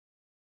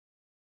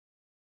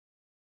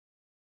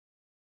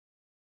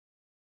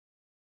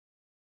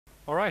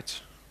All right.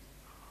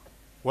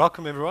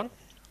 Welcome, everyone.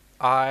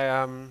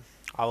 I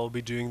will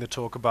be doing the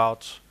talk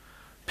about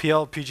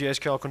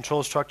pgSQL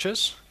control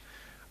structures.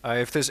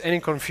 If there's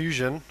any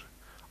confusion,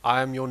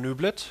 I am your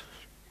nooblet,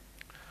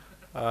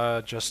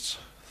 just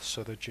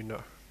so that you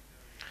know.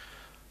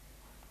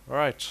 All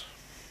right.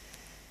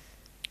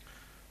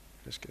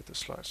 Let's get the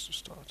slides to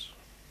start.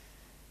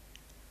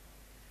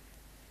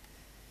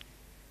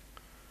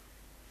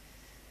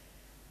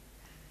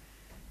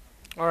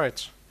 All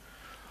right.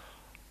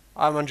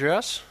 I'm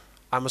Andreas.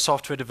 I'm a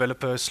software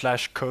developer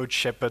 / code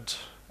shepherd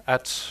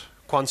at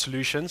Quant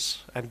Solutions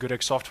and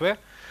GoodX Software.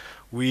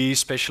 We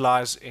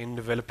specialize in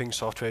developing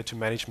software to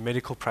manage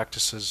medical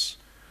practices,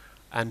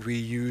 and we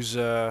use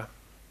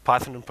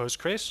Python and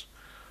Postgres.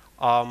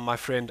 My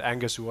friend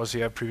Angus, who was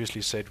here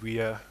previously, said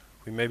we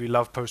maybe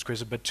love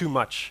Postgres a bit too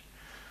much,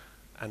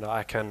 and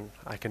I can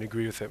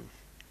agree with him.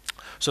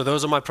 So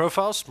those are my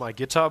profiles: my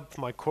GitHub,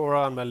 my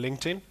Quora, and my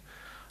LinkedIn.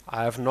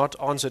 I have not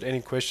answered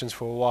any questions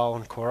for a while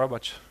on Quora,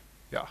 but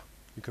yeah,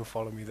 you can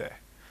follow me there.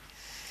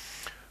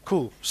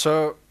 Cool.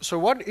 So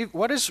what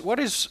is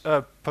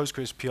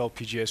Postgres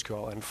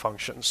pgSQL and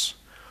functions?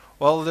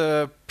 Well,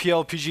 the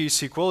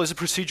pgSQL is a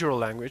procedural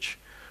language,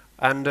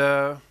 and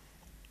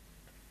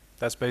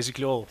that's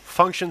basically all.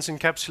 Functions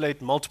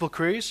encapsulate multiple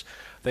queries.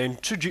 They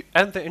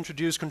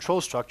introduce control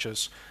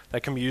structures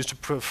that can be used to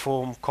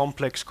perform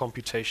complex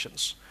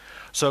computations.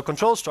 So a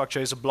control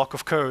structure is a block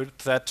of code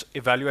that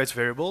evaluates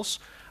variables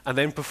and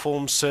then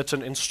performs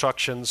certain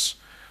instructions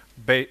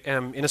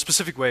in a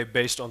specific way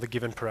based on the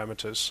given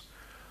parameters.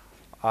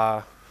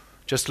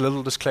 Just a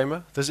little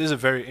disclaimer, this is a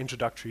very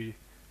introductory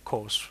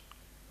course.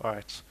 All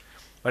right.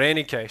 But in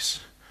any case,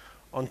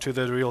 on to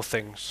the real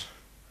things.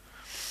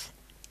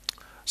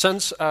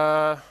 Since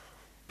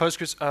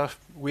Postgres,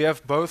 we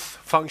have both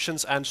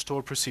functions and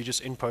stored procedures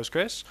in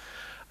Postgres.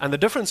 And the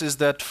difference is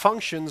that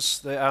functions,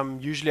 they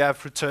usually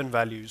have return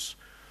values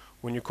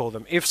when you call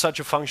them. If such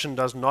a function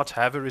does not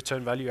have a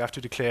return value, you have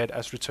to declare it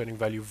as returning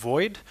value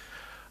void,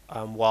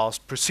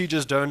 whilst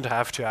procedures don't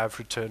have to have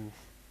return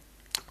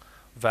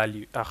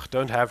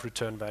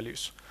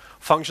values.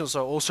 Functions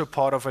are also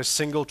part of a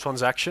single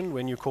transaction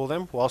when you call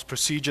them, whilst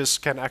procedures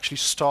can actually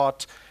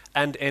start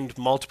and end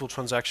multiple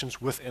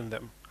transactions within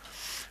them.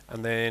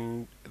 And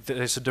then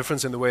there's a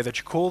difference in the way that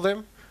you call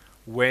them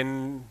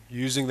when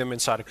using them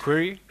inside a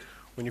query.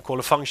 When you call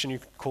a function, you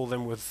call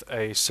them with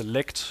a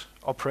select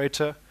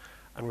operator,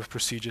 and with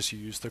procedures, you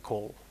use the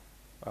call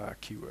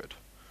keyword.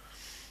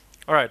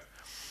 All right.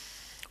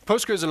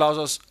 Postgres allows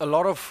us a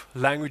lot of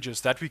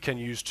languages that we can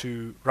use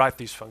to write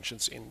these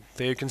functions in.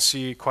 There you can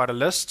see quite a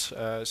list: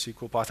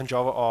 SQL, Python,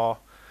 Java, R,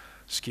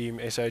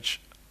 Scheme, SH,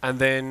 and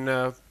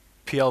then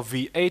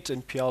PL-V8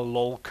 and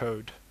PL-LOL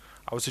code.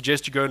 I would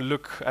suggest you go and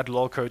look at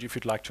LOL code if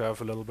you'd like to have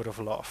a little bit of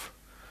a laugh.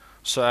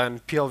 So,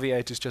 and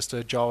PL-V8 is just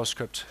a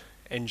JavaScript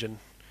engine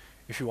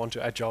if you want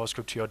to add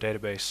JavaScript to your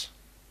database.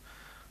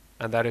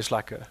 And that is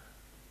like a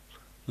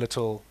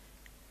little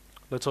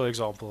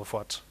example of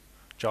what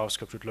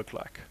JavaScript would look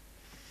like.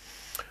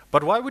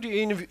 But why would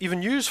you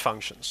even use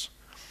functions?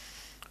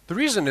 The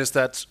reason is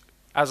that,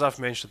 as I've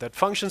mentioned, that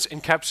functions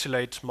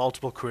encapsulate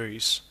multiple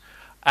queries.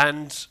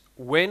 And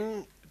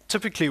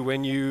typically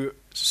when you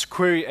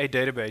query a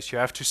database, you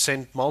have to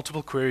send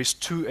multiple queries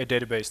to a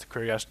database.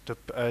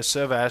 The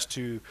server has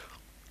to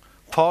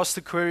parse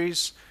the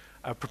queries,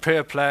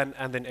 prepare a plan,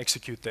 and then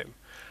execute them.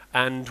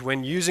 And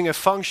when using a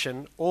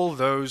function,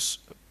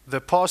 the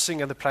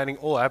parsing and the planning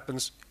all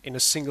happens in a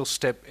single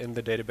step in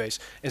the database,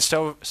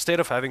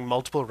 instead of having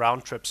multiple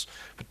round trips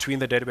between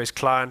the database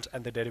client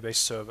and the database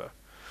server.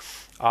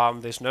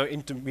 There's no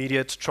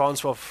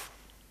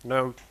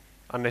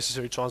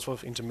unnecessary transfer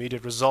of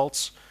intermediate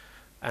results,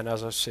 and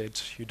as I said,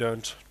 you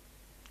don't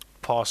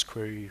parse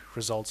query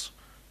results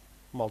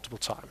multiple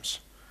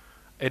times.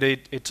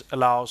 It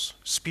allows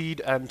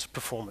speed and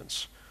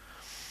performance.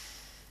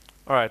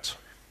 All right,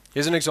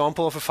 here's an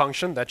example of a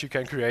function that you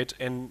can create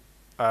in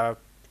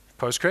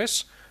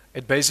Postgres.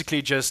 It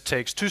basically just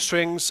takes two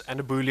strings and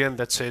a boolean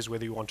that says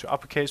whether you want to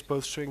uppercase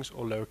both strings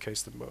or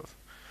lowercase them both,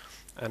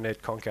 and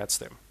it concats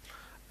them.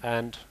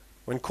 And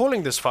when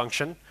calling this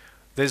function,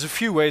 there's a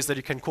few ways that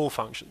you can call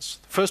functions.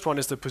 The first one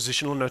is the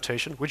positional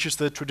notation, which is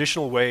the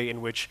traditional way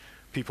in which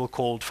people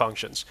called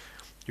functions.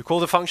 You call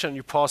the function and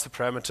you pass the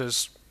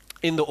parameters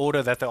in the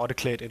order that they are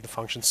declared in the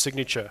function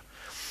signature.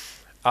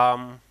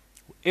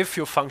 If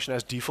your function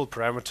has default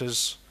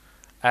parameters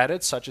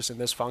added, such as in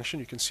this function,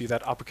 you can see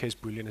that uppercase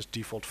boolean is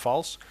default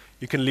false.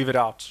 You can leave it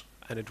out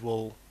and it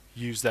will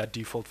use that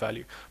default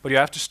value. But you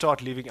have to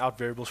start leaving out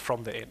variables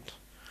from the end.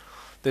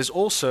 There's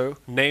also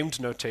named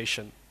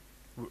notation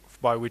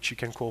by which you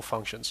can call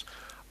functions.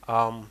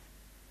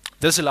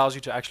 This allows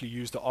you to actually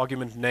use the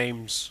argument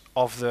names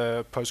of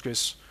the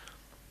Postgres,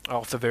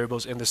 of the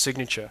variables in the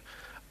signature.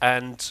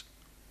 And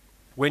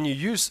when you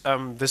use,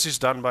 this is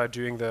done by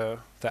doing the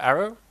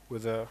arrow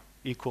with the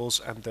equals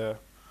and the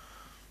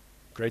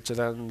greater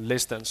than,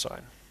 less than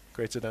sign,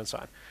 greater than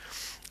sign.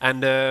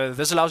 And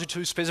this allows you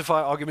to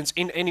specify arguments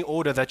in any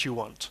order that you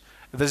want.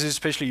 This is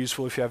especially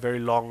useful if you have very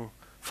long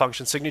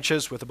function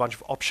signatures with a bunch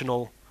of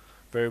optional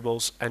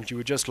variables, and you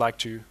would just like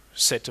to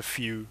set a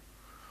few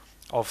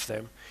of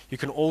them. You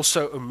can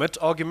also omit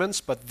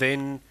arguments, but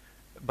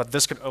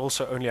this can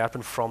also only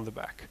happen from the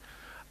back.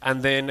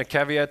 And then a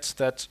caveat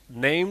that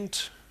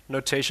named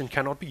notation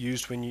cannot be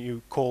used when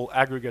you call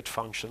aggregate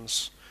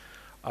functions,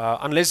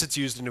 unless it's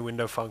used in a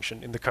window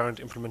function in the current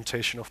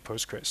implementation of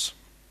Postgres.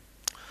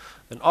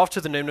 Then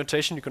after the name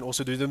notation, you can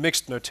also do the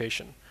mixed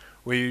notation,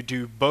 where you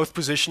do both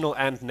positional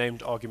and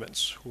named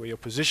arguments, where your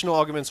positional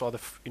arguments are the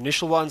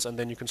initial ones, and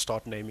then you can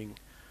start naming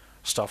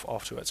stuff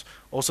afterwards.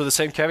 Also the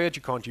same caveat,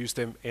 you can't use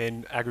them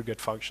in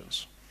aggregate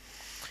functions.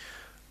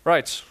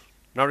 Right,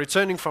 now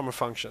returning from a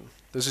function.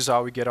 This is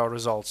how we get our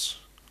results.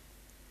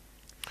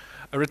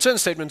 A return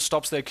statement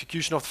stops the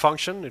execution of the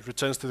function. It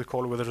returns to the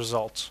caller with a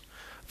result.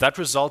 That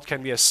result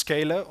can be a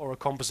scalar or a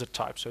composite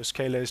type. So a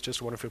scalar is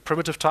just one of your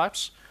primitive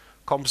types.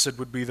 Composite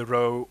would be the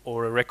row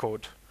or a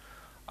record.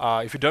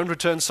 If you don't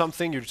return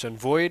something, you return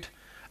void.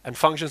 And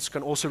functions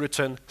can also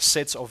return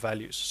sets of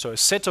values. So a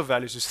set of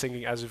values is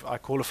thinking as if I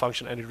call a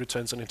function and it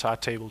returns an entire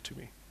table to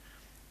me.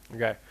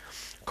 Okay.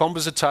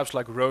 Composite types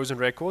like rows and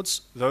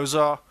records, those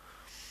are,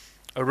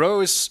 a row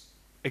is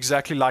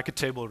exactly like a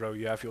table row.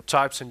 You have your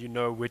types and you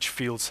know which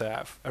fields they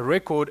have. A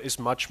record is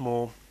much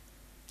more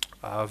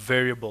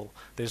variable.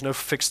 There's no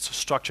fixed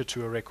structure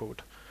to a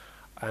record.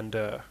 And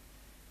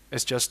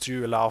it's just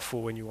to allow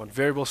for when you want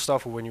variable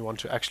stuff or when you want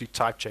to actually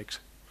type check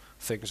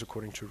things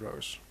according to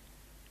rows.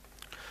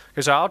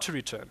 Okay, so how to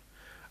return?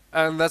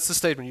 And that's the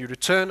statement. You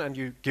return and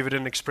you give it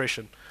an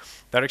expression.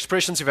 That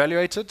expression is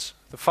evaluated,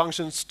 the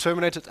function is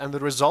terminated, and the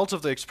result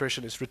of the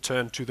expression is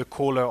returned to the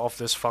caller of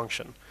this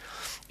function.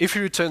 If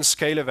you return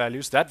scalar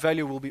values, that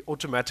value will be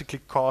automatically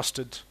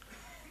casted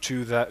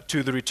to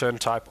the return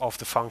type of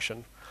the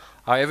function.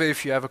 However,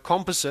 if you have a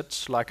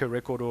composite, like a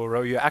record or a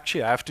row, you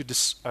actually have to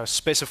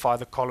specify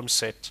the column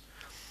set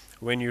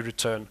when you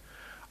return.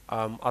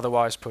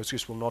 Otherwise,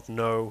 Postgres will not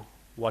know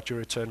what your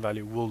return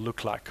value will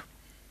look like.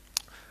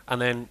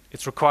 And then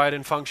it's required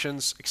in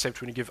functions, except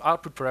when you give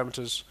output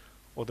parameters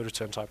or the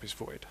return type is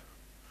void.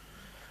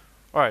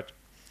 All right.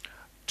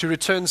 To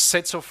return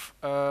sets of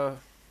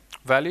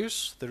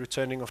values, the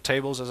returning of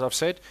tables, as I've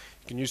said,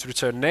 you can use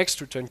return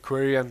next, return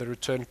query, and the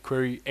return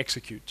query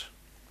execute.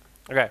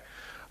 Okay.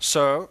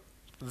 So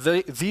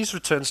these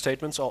return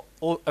statements are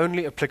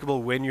only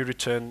applicable when you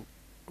return,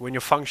 when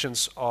your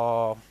functions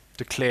are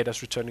declared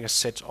as returning a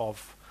set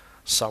of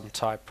some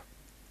type.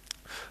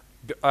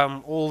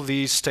 All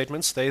these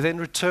statements, they then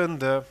return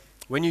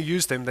when you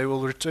use them, they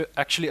will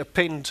actually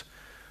append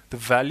the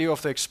value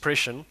of the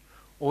expression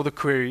or the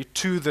query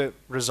to the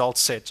result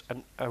set.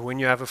 And when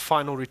you have a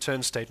final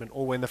return statement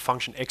or when the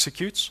function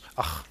exits,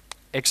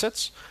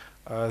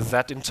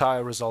 that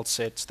entire result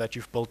set that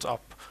you've built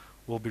up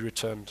will be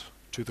returned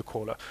to the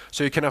caller.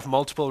 So you can have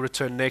multiple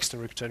return next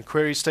and return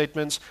query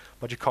statements,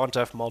 but you can't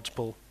have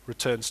multiple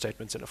return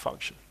statements in a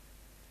function.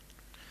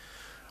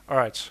 All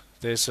right,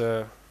 there's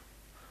a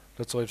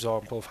little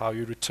example of how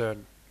you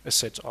return a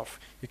set of.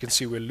 You can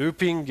see we're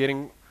looping,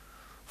 getting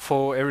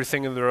for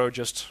everything in the row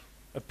just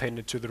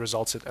appended to the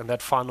result set, and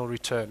that final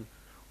return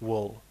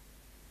will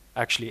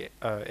actually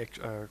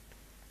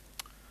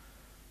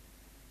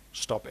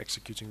stop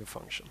executing the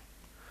function.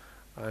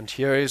 And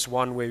here is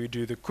one where we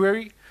do the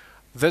query.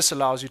 This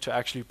allows you to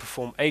actually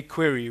perform a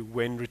query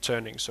when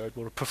returning. So it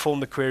will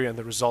perform the query and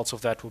the results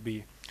of that will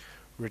be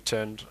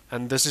returned.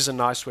 And this is a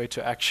nice way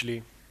to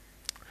actually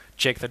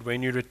check that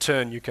when you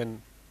return, you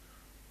can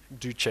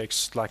do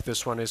checks like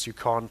this one is you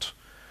can't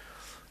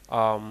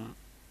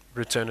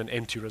return an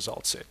empty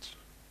result set.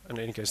 In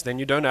any case, then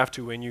you don't have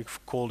to, when you've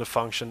called a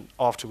function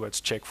afterwards,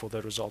 check for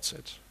the result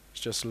set.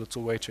 It's just a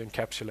little way to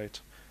encapsulate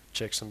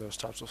checks and those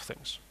types of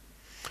things.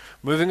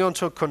 Moving on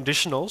to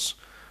conditionals,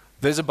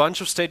 there's a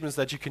bunch of statements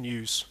that you can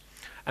use.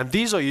 And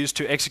these are used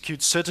to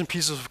execute certain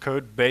pieces of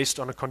code based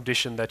on a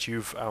condition that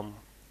you've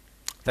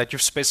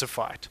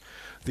specified.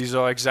 These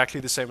are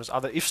exactly the same as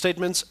other if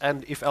statements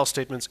and if else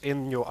statements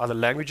in your other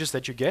languages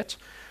that you get.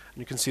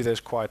 And you can see there's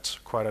quite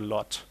a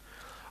lot.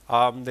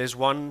 There's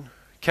one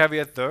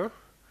caveat though.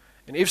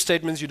 In if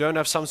statements, you don't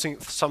have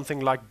something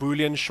like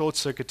Boolean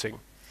short-circuiting.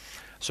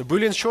 So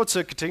Boolean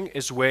short-circuiting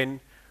is when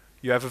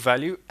you have a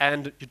value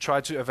and you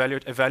try to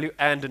evaluate a value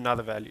and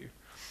another value.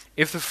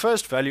 If the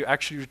first value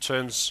actually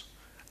returns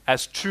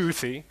as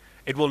truthy,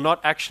 it will not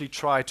actually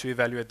try to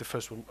evaluate the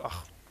first one.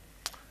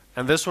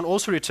 And this one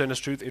also returns as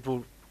truth, it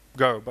will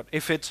go. But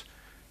if it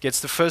gets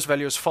the first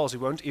value as false, it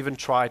won't even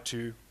try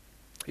to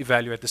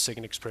evaluate the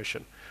second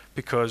expression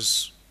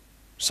because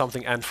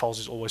something and false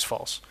is always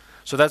false.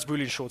 So that's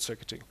Boolean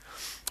short-circuiting.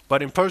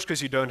 But in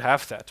Postgres, you don't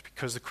have that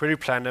because the query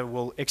planner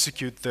will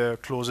execute the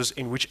clauses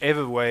in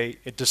whichever way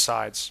it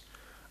decides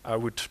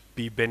would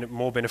be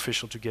more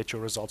beneficial to get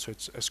your results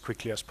as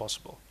quickly as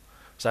possible.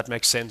 Does that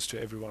make sense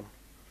to everyone?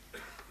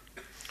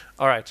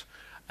 All right.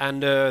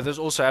 And this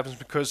also happens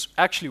because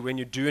actually when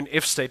you do an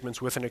if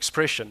statement with an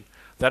expression,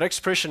 that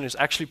expression is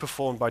actually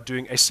performed by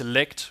doing a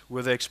select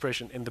with the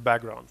expression in the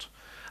background.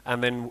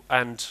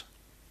 And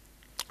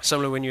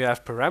similar when you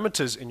have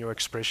parameters in your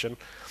expression,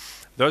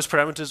 Those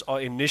parameters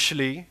are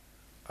initially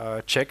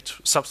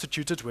checked,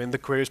 substituted when the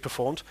query is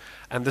performed,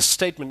 and the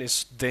statement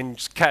is then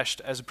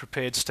cached as a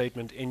prepared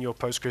statement in your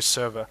Postgres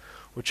server,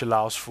 which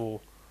allows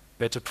for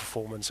better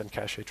performance and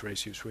cache hit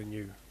ratios when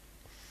you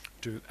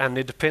do. And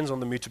it depends on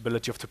the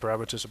mutability of the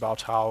parameters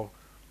about how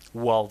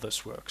well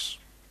this works.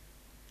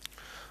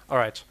 All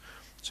right,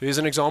 so here's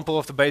an example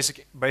of the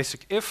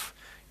basic if.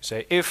 You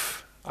say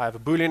if I have a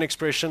Boolean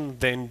expression,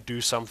 then do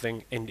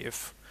something end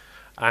if.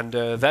 And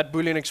that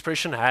Boolean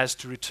expression has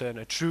to return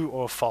a true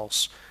or a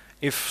false.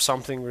 If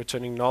something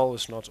returning null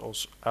is not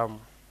also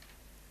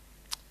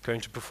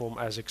going to perform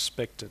as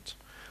expected.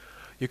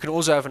 You can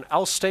also have an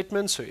else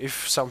statement, so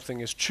if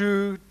something is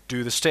true,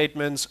 do the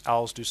statements,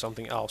 else do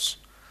something else.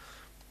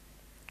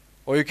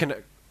 Or you can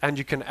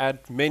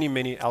add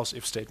many else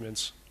if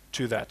statements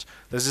to that.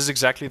 This is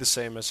exactly the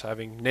same as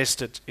having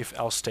nested if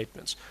else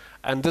statements.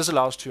 And this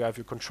allows to have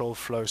your control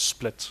flow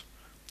split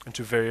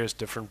into various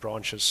different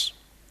branches.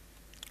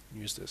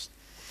 Use this.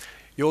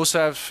 You also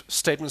have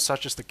statements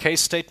such as the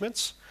case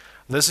statements.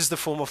 This is the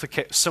form of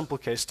the simple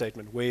case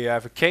statement, where you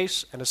have a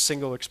case and a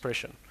single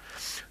expression.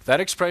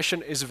 That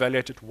expression is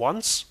evaluated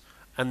once,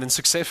 and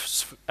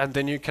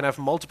then you can have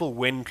multiple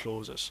when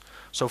clauses.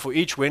 So for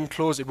each when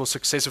clause, it will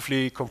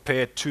successively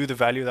compare to the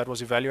value that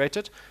was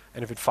evaluated,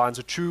 and if it finds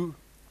a true,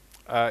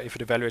 if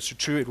it evaluates to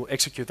true, it will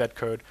execute that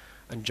code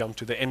and jump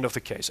to the end of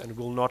the case, and it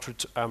will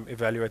not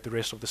evaluate the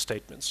rest of the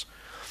statements.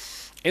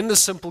 In the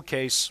simple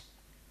case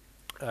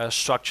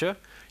structure,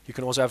 you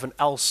can also have an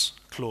else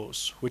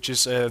clause, which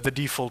is the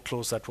default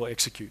clause that will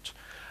execute.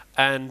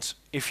 And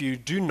if you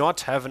do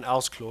not have an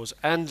else clause,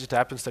 and it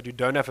happens that you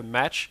don't have a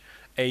match,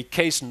 a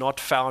case not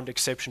found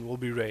exception will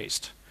be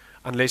raised.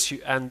 Unless you,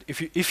 and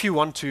if you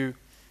want to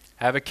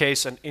have a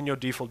case and in your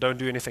default don't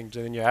do anything,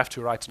 then you have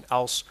to write an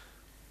else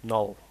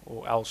null,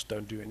 or else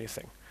don't do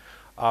anything.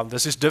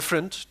 This is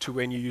different to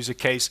when you use a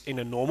case in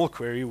a normal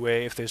query,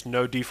 where if there's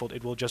no default,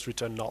 it will just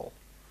return null.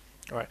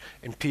 All right.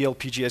 In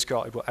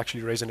pgSQL, it will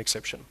actually raise an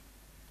exception.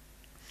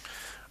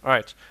 All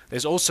right.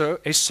 There's also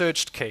a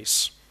searched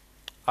case.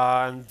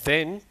 And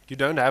then you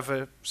don't have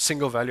a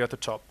single value at the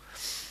top.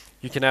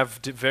 You can have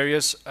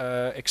various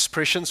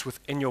expressions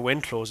within your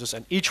when clauses,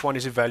 and each one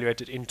is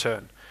evaluated in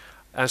turn.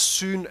 As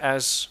soon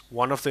as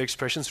one of the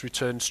expressions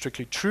returns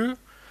strictly true,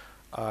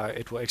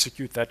 it will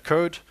execute that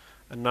code,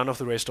 and none of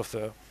the rest of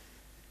the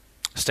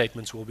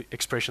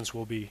expressions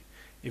will be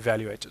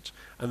evaluated.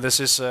 And this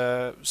is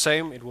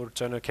same, it will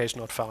return a case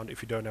not found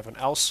if you don't have an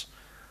else,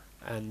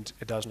 and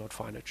it does not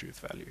find a truth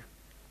value.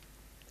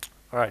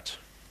 All right.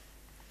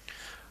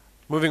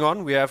 Moving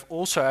on, we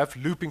also have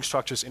looping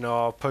structures in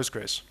our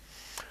Postgres.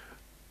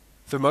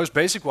 The most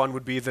basic one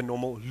would be the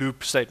normal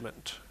loop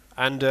statement.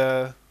 And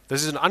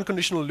this is an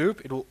unconditional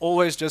loop. It will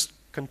always just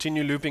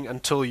continue looping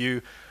until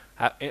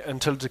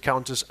until it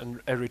encounters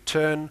a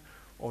return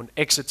or an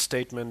exit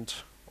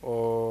statement,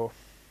 or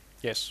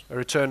yes, a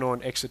return or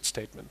an exit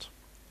statement.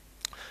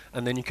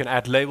 And then you can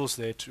add labels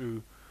there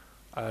to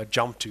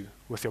jump to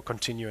with your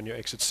continue and your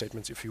exit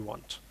statements if you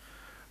want.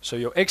 So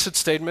your exit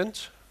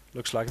statement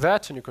looks like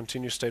that, and your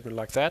continue statement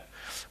like that.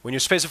 When you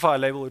specify a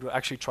label, it will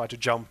actually try to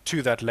jump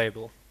to that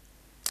label.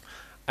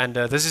 And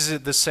this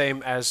is the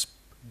same as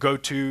go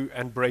to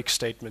and break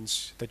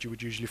statements that you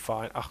would usually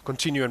find,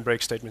 continue and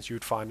break statements you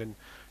would find in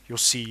your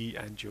C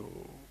and your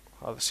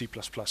C++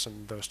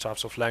 and those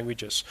types of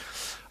languages.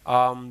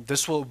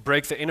 This will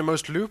break the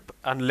innermost loop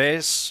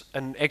unless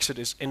an exit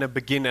is in a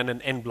begin and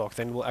an end block.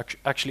 Then we'll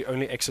actually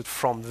only exit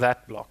from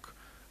that block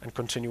and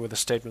continue with the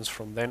statements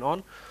from then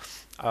on.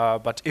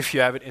 But if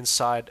you have it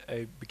inside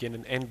a begin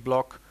and end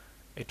block,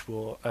 it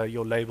will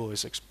your label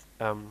is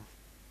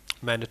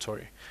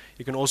mandatory.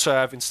 You can also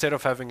have, instead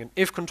of having an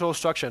if control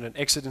structure and an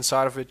exit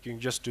inside of it, you can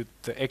just do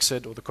the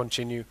exit or the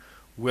continue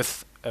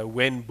with a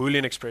when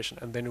Boolean expression,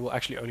 and then it will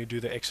actually only do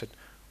the exit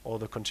or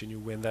the continue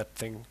when that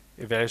thing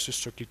evaluates to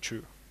strictly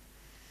true.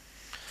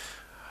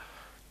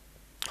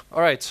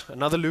 All right,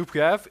 another loop we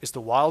have is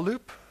the while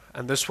loop,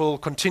 and this will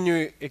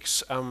continue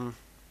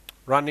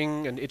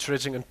running and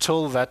iterating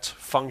until that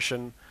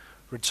function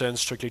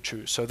returns strictly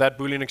true. So that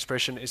Boolean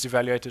expression is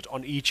evaluated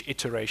on each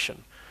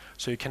iteration.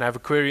 So you can have a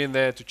query in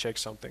there to check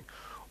something.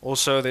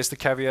 Also, there's the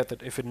caveat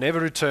that if it never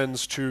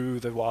returns true,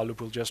 the while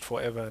loop will just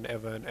forever and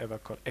ever and ever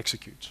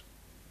execute.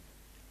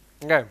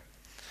 Okay.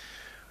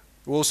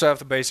 We also have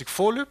the basic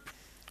for loop.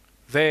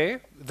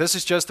 This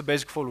is just the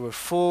basic for loop,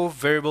 for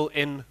variable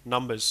in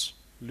numbers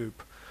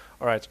loop.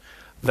 All right.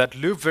 That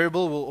loop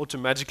variable will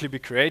automatically be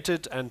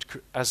created and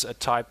as a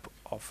type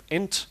of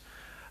int,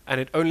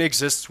 and it only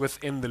exists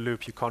within the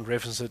loop. You can't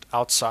reference it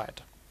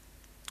outside.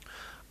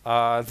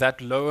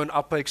 That lower and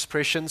upper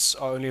expressions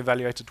are only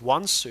evaluated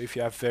once. So if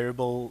you have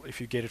variable,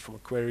 if you get it from a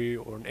query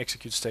or an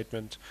execute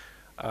statement,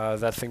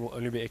 that thing will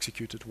only be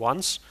executed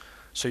once.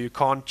 So you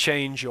can't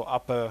change your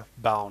upper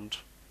bound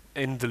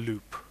in the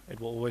loop. It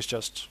will always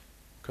just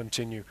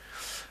continue.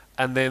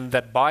 And then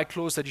that by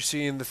clause that you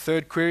see in the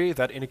third query,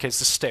 that indicates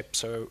the step.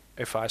 So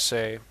if I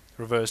say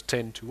reverse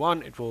 10 to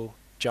 1, it will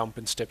jump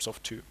in steps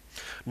of 2.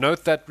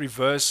 Note that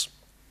reverse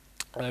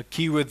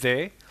keyword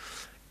there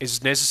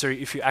is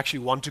necessary if you actually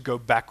want to go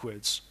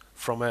backwards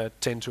from a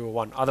 10 to a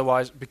 1.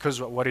 Otherwise,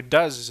 because what it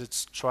does is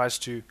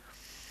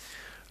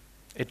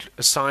it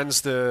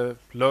assigns the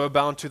lower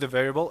bound to the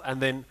variable,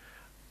 and then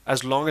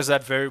as long as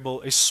that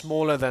variable is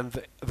smaller than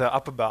the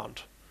upper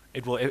bound,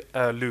 it will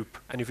loop.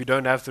 And if you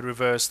don't have the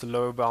reverse, the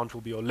lower bound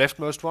will be your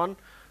leftmost one,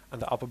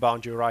 and the upper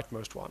bound your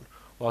rightmost one.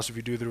 Whilst if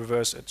you do the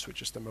reverse, it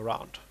switches them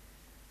around.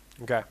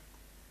 Okay.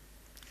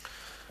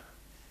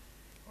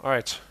 All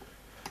right.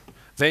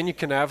 Then you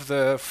can have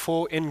the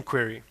for in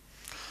query.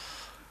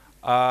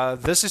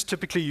 This is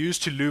typically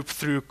used to loop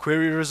through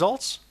query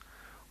results,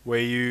 where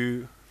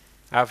you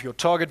have your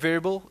target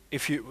variable.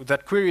 If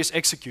that query is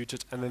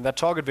executed, and then that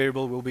target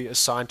variable will be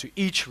assigned to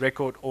each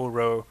record or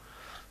row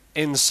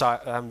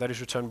inside that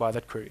is returned by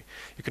that query.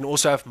 You can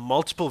also have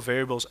multiple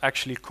variables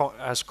actually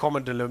as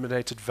common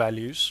denominated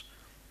values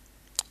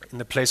in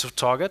the place of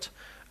target,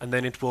 and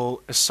then it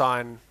will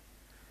assign,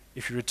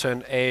 if you return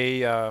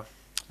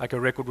like a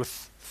record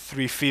with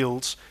 3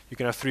 fields, you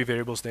can have 3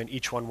 variables, then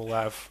each one will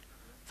have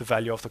the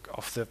value of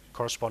the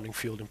corresponding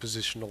field in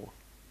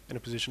a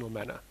positional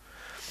manner.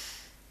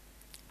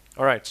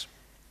 All right,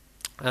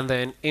 and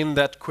then in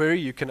that query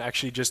you can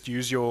actually just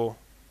use your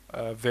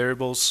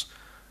variables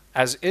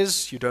as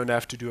is. You don't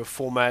have to do a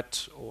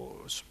format or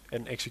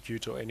an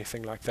execute or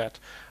anything like that.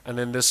 And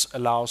then this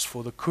allows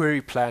for the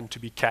query plan to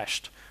be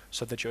cached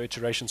so that your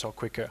iterations are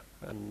quicker,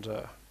 and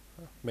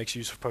makes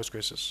use of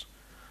Postgres'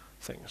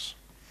 things.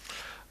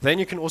 Then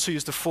you can also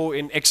use the for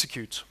in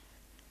execute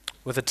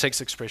with a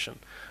text expression.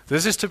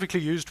 This is typically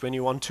used when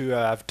you want to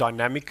have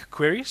dynamic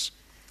queries,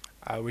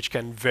 which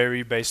can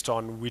vary based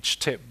on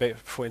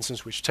for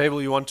instance, which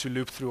table you want to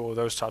loop through, or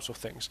those types of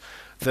things.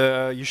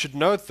 You should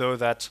note though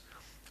that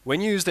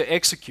when you use the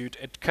execute,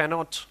 it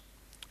cannot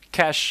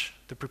cache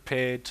the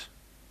prepared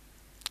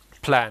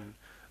plan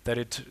that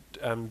it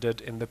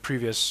did in the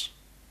previous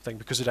thing,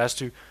 because it has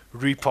to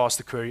repass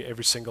the query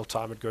every single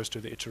time it goes to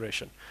the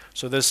iteration.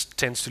 So this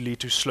tends to lead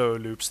to slower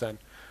loops than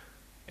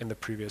in the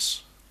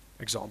previous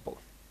example.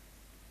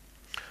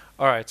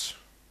 All right,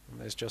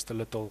 and there's just a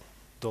little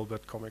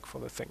Dilbert comic for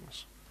the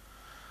things.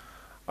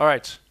 All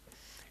right,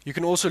 you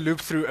can also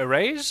loop through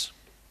arrays.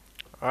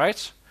 All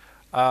right,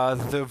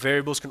 the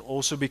variables can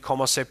also be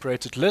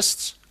comma-separated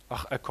lists,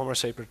 a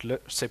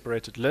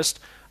comma-separated list,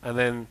 and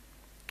then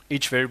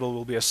each variable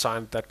will be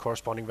assigned that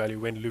corresponding value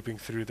when looping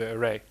through the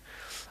array.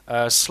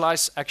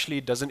 Slice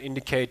actually doesn't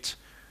indicate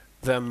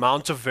the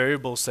amount of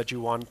variables that you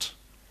want,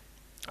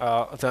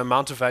 the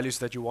amount of values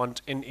that you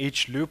want in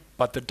each loop,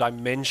 but the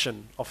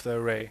dimension of the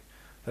array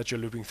that you're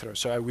looping through.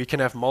 So we can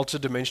have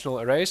multi-dimensional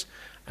arrays,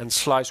 and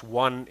slice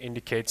 1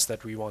 indicates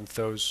that we want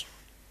those,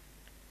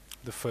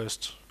 the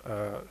first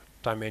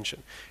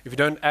dimension. If you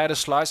don't add a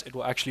slice, it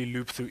will actually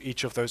loop through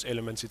each of those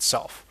elements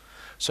itself.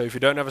 So if you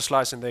don't have a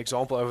slice in the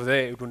example over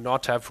there, it will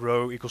not have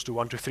row equals to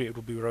 1 to 3. It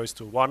will be rows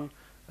to 1,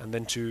 and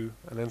then 2,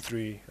 and then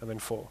 3, and then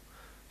 4.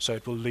 So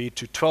it will lead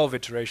to 12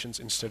 iterations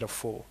instead of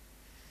 4.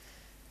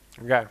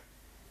 Okay.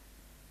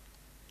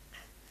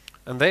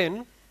 And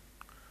then,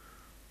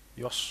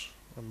 yes,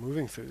 I'm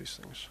moving through these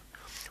things.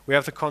 We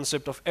have the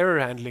concept of error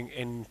handling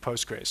in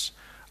Postgres.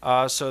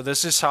 So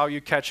this is how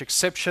you catch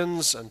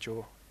exceptions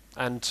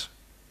and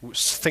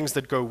things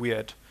that go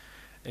weird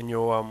in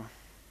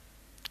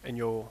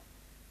your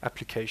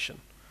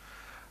application.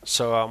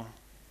 So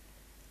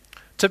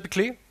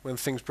typically, when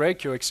things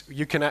break,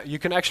 you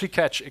can actually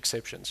catch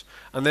exceptions,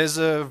 and there's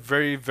a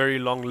very, very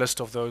long list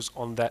of those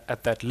on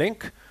at that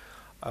link.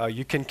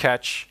 You can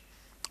catch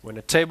when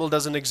a table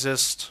doesn't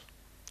exist,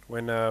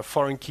 when a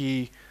foreign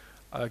key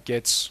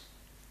gets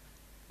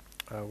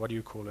what do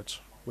you call it?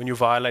 When you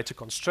violate a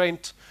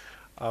constraint,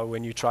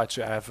 when you try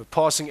to have a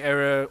passing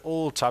error,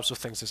 all types of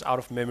things. There's out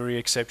of memory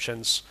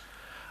exceptions.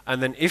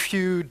 And then if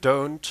you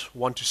don't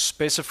want to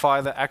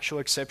specify the actual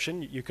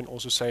exception, you can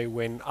also say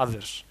when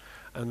others.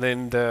 And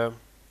then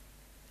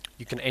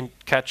you can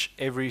catch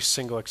every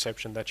single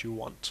exception that you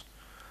want.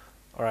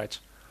 All right.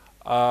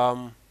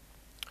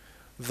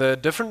 The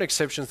different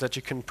exceptions that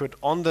you can put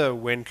on the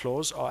when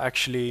clause are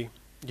actually,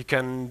 you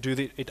can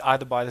do it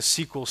either by the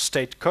SQL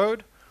state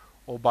code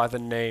or by the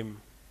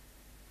name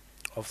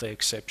of the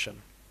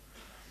exception.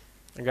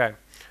 Okay.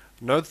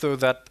 Note though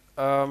that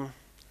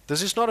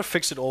this is not a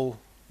fix-it-all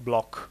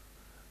block,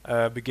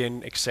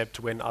 begin except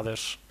when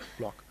others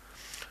block.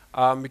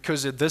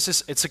 Because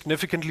it's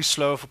significantly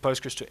slower for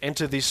Postgres to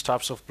enter these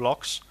types of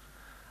blocks,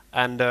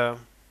 and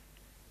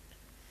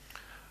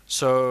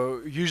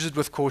so use it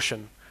with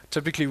caution.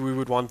 Typically we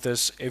would want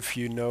this if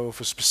you know of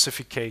a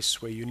specific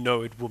case where you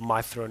know it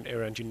might throw an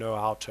error and you know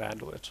how to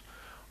handle it.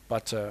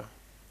 But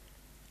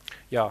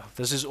yeah,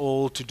 this is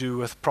all to do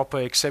with proper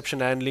exception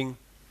handling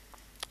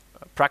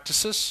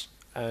practices,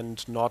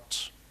 and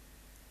not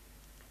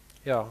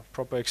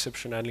proper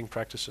exception handling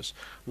practices.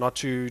 Not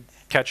to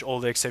catch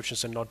all the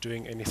exceptions and not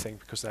doing anything,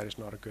 because that is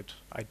not a good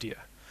idea.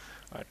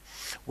 Right.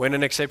 When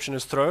an exception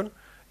is thrown,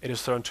 it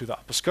is thrown to the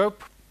upper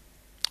scope.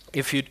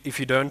 If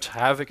you don't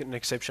have an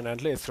exception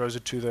handler, it throws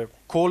it to the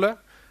caller,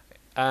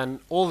 and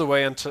all the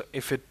way until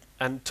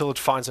it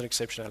finds an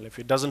exception handler. If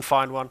it doesn't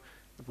find one,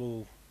 it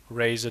will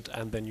raise it,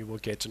 and then you will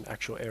get an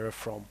actual error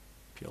from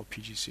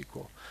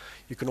pgSQL.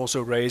 You can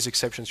also raise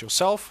exceptions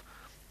yourself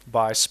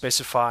by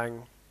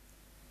specifying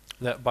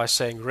that by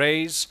saying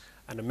raise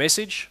and a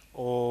message,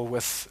 or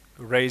with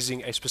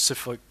raising a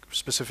specific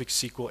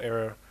SQL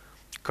error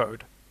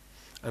code,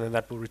 and then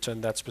that will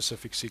return that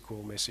specific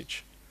SQL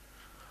message.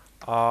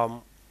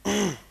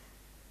 Is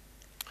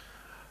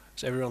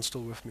everyone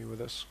still with me with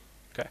this?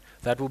 Okay,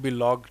 that will be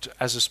logged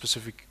as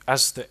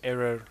as the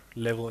error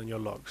level in your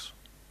logs.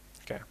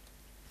 Okay.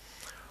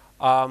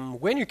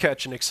 When you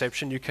catch an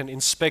exception, you can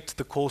inspect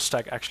the call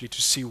stack actually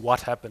to see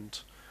what happened.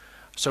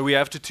 So we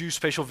have the two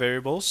special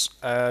variables,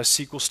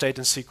 SQL state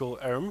and SQL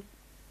error,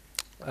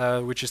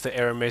 which is the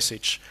error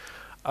message.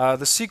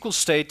 The SQL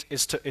state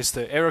is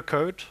the error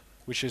code,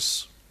 which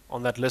is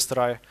on that list that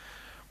I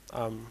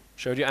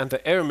showed you, and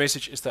the error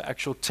message is the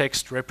actual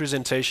text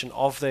representation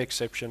of the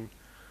exception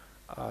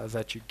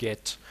that you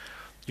get.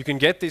 You can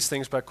get these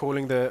things by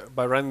running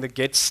the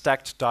get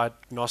stacked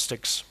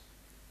diagnostics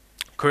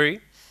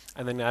query,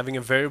 and then having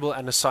a variable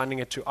and assigning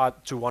it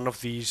to one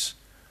of these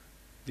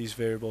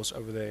variables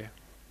over there.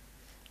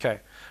 Okay,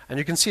 and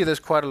you can see there's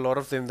quite a lot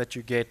of them that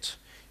you get.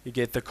 You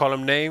get the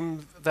column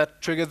name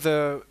that triggered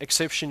the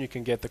exception. You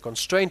can get the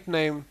constraint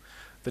name,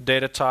 the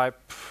data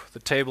type, the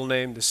table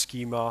name, the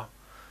schema,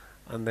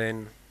 and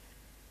then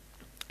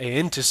a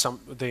hint is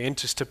the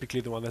hint is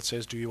typically the one that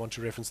says, do you want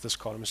to reference this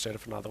column instead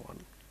of another one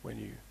when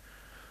you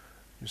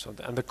do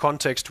something. And the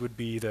context would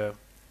be the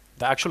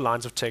actual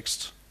lines of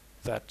text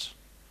that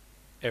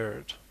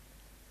errored.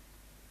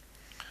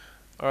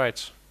 All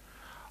right.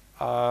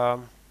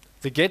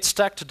 The get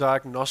stacked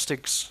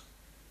diagnostics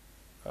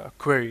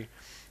query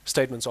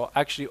statements are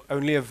actually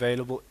only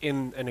available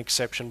in an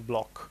exception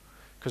block,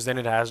 because then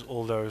it has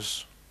all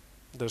those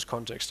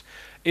contexts.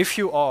 If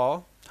you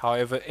are,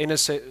 however, in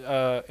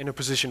a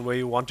position where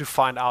you want to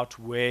find out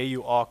where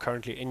you are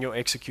currently in your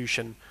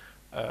execution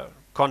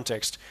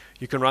context,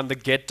 you can run the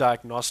get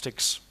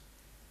diagnostics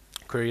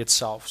query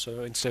itself.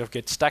 So instead of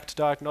get stacked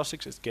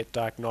diagnostics, it's get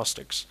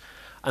diagnostics,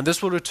 and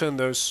this will return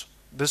those.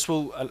 This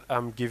will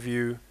give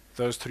you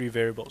those three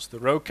variables: the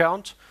row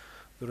count,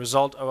 the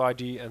result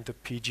OID, and the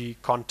PG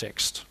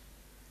context.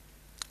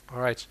 All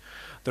right.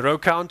 The row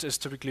count is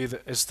typically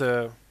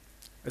the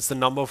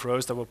number of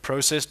rows that were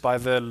processed by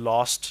the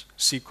last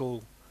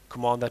SQL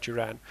command that you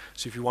ran.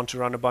 So if you want to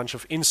run a bunch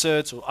of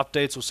inserts or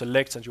updates or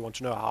selects, and you want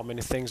to know how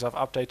many things I've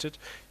updated,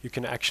 you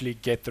can actually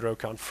get the row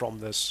count from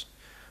this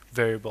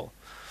variable.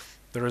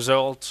 The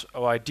result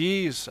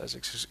OID is, as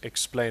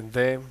explained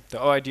there, the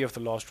OID of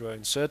the last row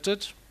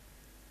inserted.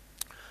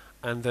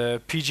 And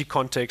the PG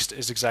context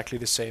is exactly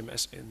the same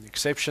as in the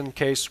exception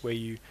case, where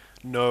you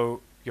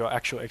know your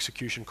actual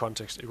execution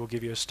context. It will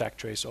give you a stack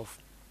trace of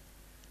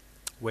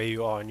where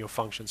you are in your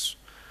functions.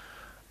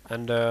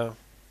 And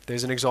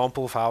there's an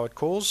example of how it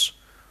calls.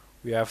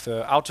 We have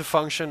the outer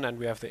function and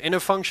we have the inner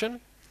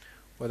function,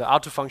 where the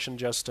outer function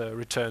just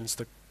returns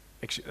the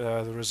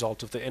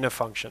result of the inner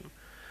function.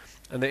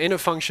 And the inner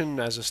function,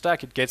 as a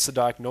stack, it gets the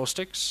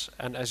diagnostics,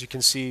 and as you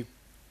can see,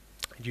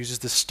 it uses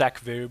the stack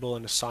variable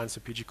and assigns the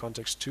PG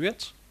context to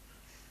it.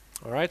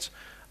 All right,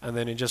 and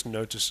then it just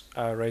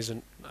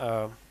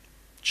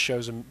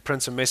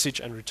prints a message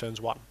and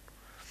returns 1.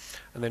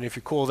 And then if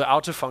you call the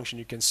outer function,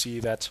 you can see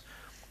that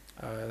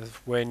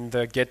when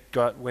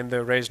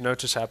the raise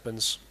notice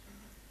happens,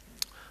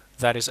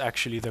 that is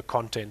actually the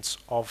contents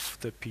of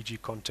the PG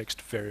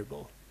context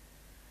variable.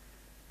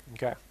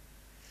 Okay,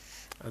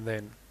 and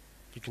then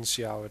you can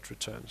see how it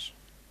returns.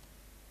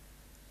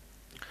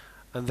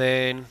 And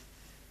then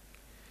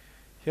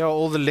here are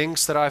all the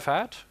links that I've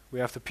had. We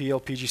have the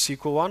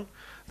pgSQL one.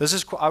 This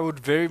is I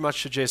would very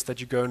much suggest that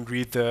you go and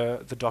read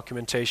the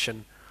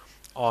documentation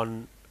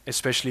on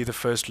especially the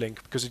first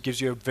link, because it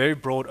gives you a very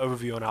broad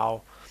overview on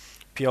how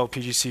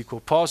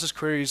pgSQL parses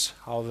queries,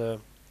 how the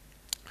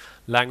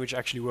language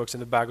actually works in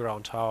the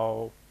background,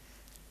 how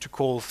to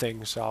call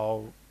things,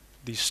 how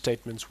these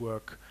statements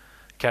work,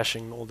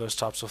 caching, all those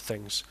types of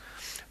things.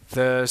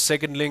 The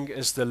second link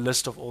is the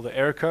list of all the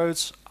error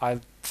codes.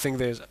 I think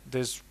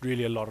there's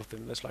really a lot of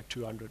them. There's like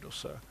 200 or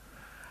so.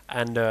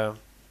 And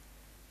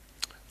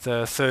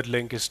the third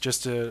link is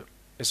just a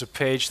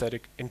page that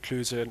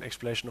includes an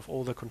explanation of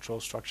all the control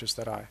structures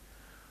that I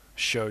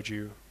showed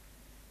you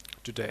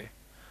today.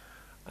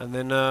 And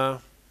then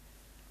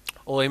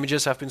all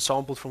images have been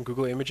sampled from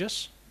Google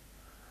Images.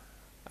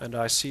 And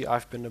I see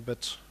I've been a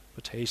bit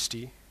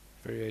hasty,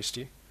 very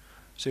hasty.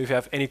 So if you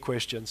have any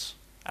questions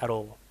at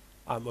all,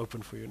 I'm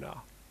open for you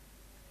now.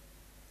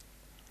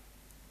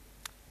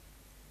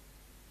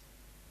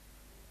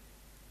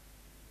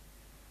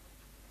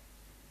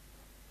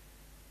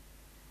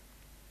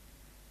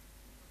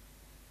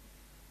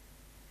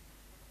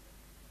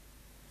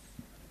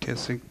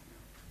 Testing.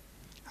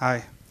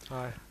 Hi.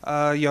 Hi.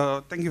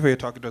 Thank you for your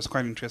talk. It was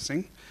quite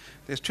interesting.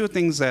 There's two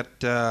things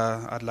that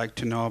I'd like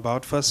to know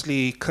about.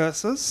 Firstly,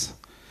 cursors.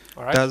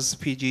 All right. Does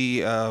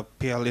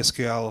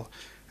pgSQL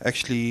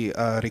actually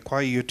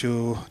require you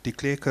to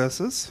declare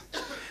cursors?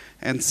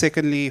 And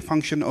secondly,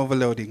 function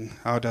overloading.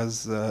 How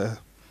does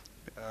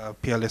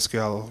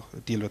PLSQL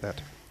deal with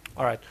that?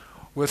 All right.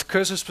 With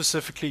cursor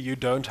specifically, you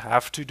don't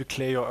have to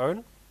declare your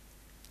own,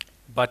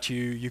 but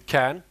you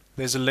can.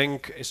 There's a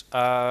link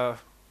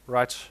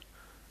right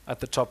at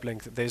the top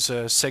link. There's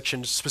a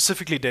section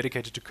specifically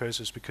dedicated to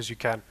cursors because you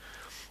can.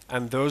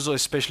 And those are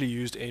especially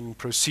used in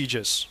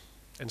procedures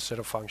instead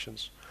of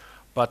functions.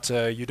 But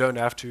you don't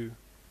have to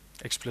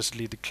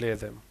explicitly declare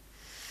them.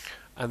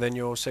 And then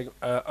your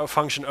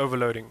function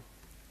overloading.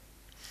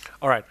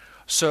 All right.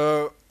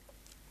 So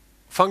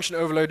function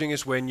overloading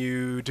is when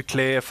you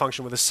declare a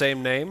function with the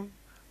same name,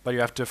 but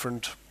you have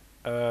different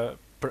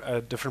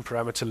different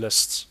parameter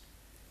lists.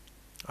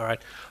 All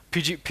right.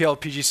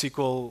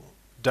 pgSQL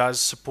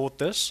does support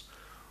this,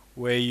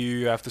 where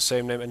you have the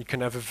same name and you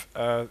can have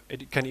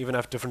it can even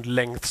have different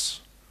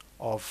lengths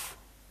of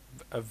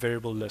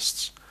variable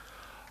lists.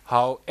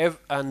 However,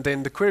 and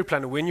then the query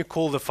planner, when you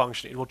call the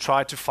function, it will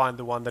try to find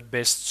the one that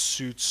best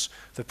suits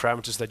the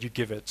parameters that you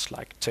give it,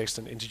 like text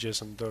and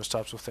integers and those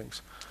types of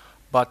things.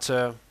 But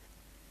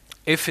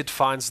if it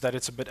finds that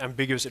it's a bit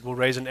ambiguous, it will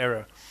raise an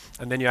error.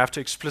 And then you have to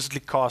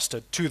explicitly cast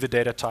it to the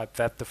data type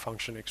that the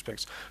function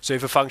expects. So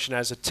if a function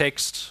has a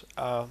text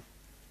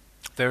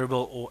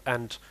variable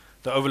and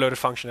the overloaded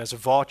function has a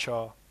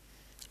varchar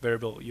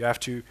variable, you have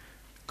to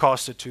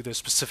cast it to the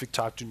specific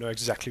type to know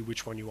exactly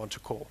which one you want to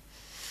call.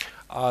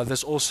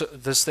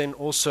 This then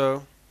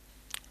also,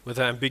 with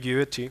the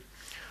ambiguity,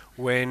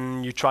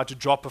 when you try to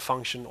drop a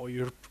function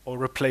or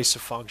replace a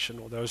function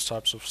or those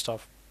types of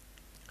stuff,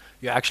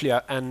 you actually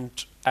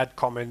add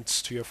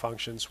comments to your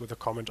functions with a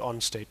comment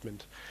on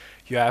statement.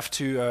 You have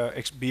to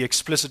be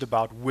explicit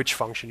about which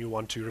function you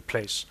want to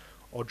replace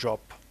or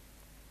drop.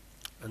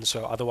 And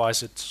so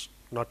otherwise it's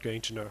not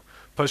going to know.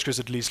 Postgres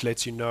at least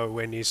lets you know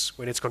when it's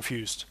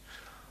confused.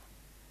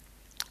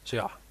 So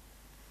yeah. All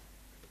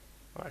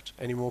right.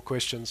 Any more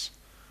questions?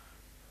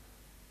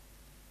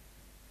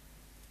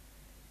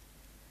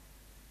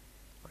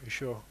 Are you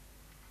sure?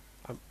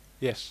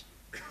 Yes.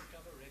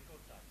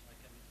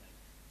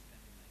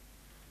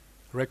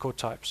 Record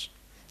types.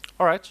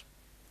 All right.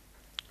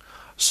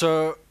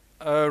 So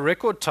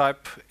record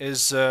type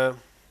is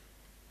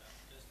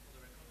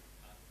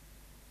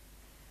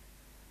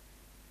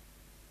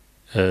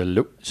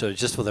Hello. So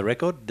just for the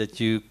record,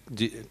 that you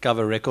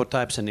cover record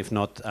types, and if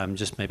not,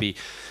 just maybe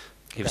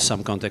give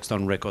some context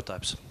on record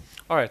types.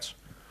 all right.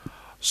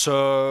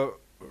 So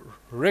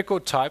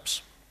record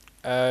types,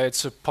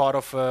 it's a part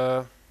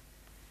of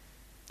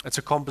it's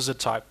a composite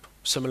type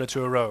similar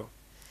to a row.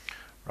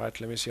 Right,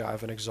 let me see, I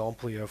have an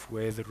example here of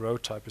where the row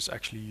type is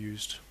actually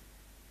used.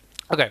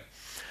 Okay,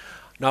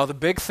 now the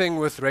big thing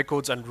with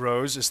records and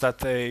rows is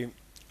that you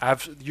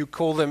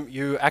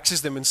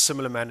access them in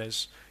similar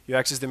manners. You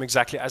access them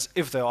exactly as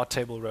if they are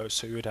table rows.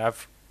 So you would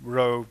have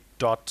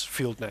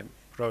row.fieldName,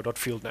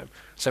 row.fieldName.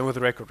 Same with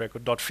the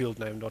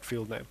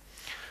record.fieldName.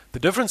 The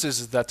difference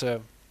is that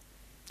a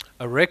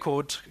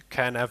record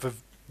can have a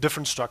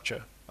different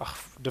structure,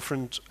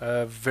 different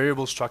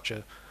variable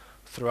structure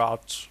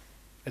throughout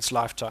its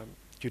lifetime.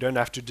 You don't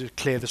have to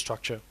declare the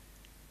structure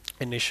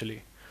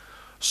initially.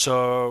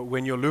 So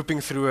when you're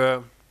looping through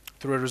a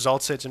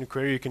result set in a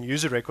query, you can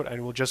use a record and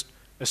it will just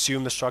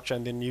assume the structure,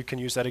 and then you can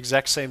use that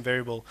exact same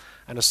variable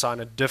and assign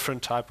a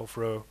different type of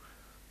row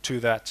to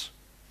that.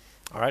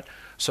 All right.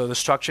 So the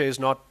structure is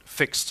not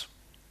fixed.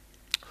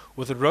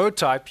 With a row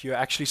type, you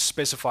actually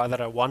specify that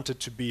I want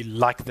it to be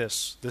like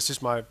this. This is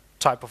my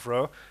type of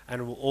row,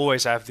 and it will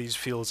always have these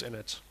fields in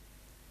it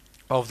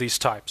of these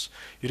types.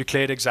 You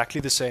declare it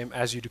exactly the same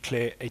as you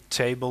declare a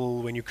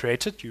table when you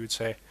create it. You would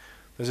say,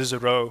 this is a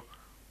row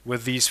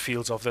with these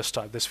fields of this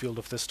type, this field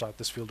of this type,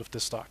 this field of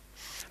this type.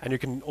 And you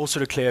can also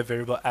declare a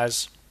variable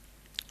as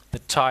the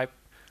type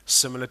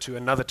similar to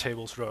another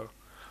table's row.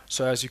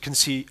 So as you can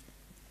see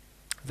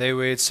there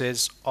where it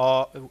says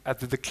R at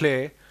the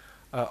declare,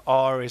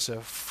 R is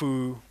a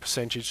foo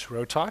percentage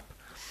row type.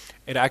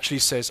 It actually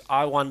says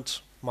I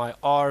want my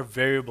R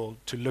variable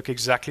to look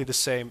exactly the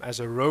same as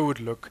a row would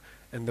look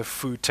in the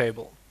foo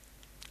table.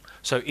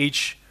 So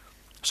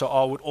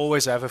R would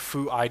always have a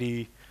foo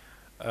ID,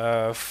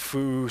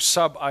 foo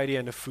sub ID,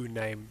 and a foo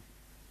name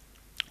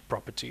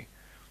property.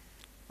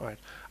 All right.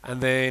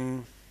 And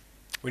then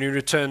when you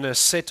return a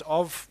set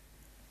of,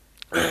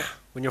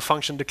 when your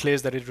function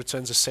declares that it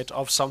returns a set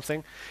of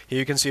something, here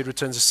you can see it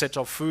returns a set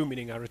of foo,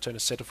 meaning I return a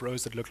set of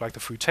rows that look like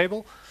the foo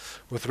table.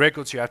 With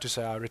records, you have to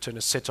say I return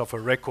a set of a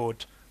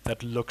record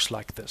that looks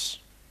like this.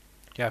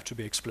 You have to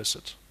be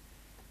explicit.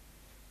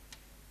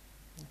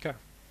 Okay.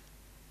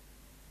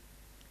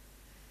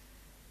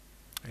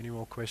 Any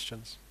more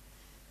questions?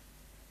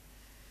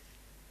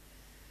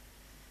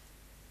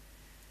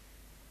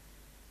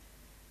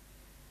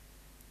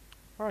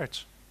 All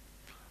right.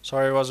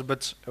 Sorry, it was a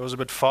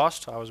bit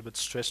fast. I was a bit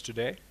stressed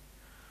today.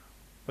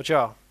 But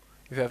yeah,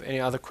 if you have any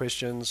other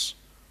questions,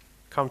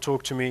 come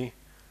talk to me,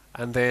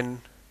 and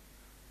then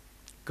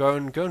go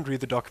and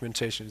read the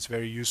documentation. It's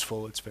very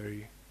useful. It's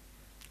very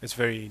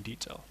in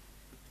detail.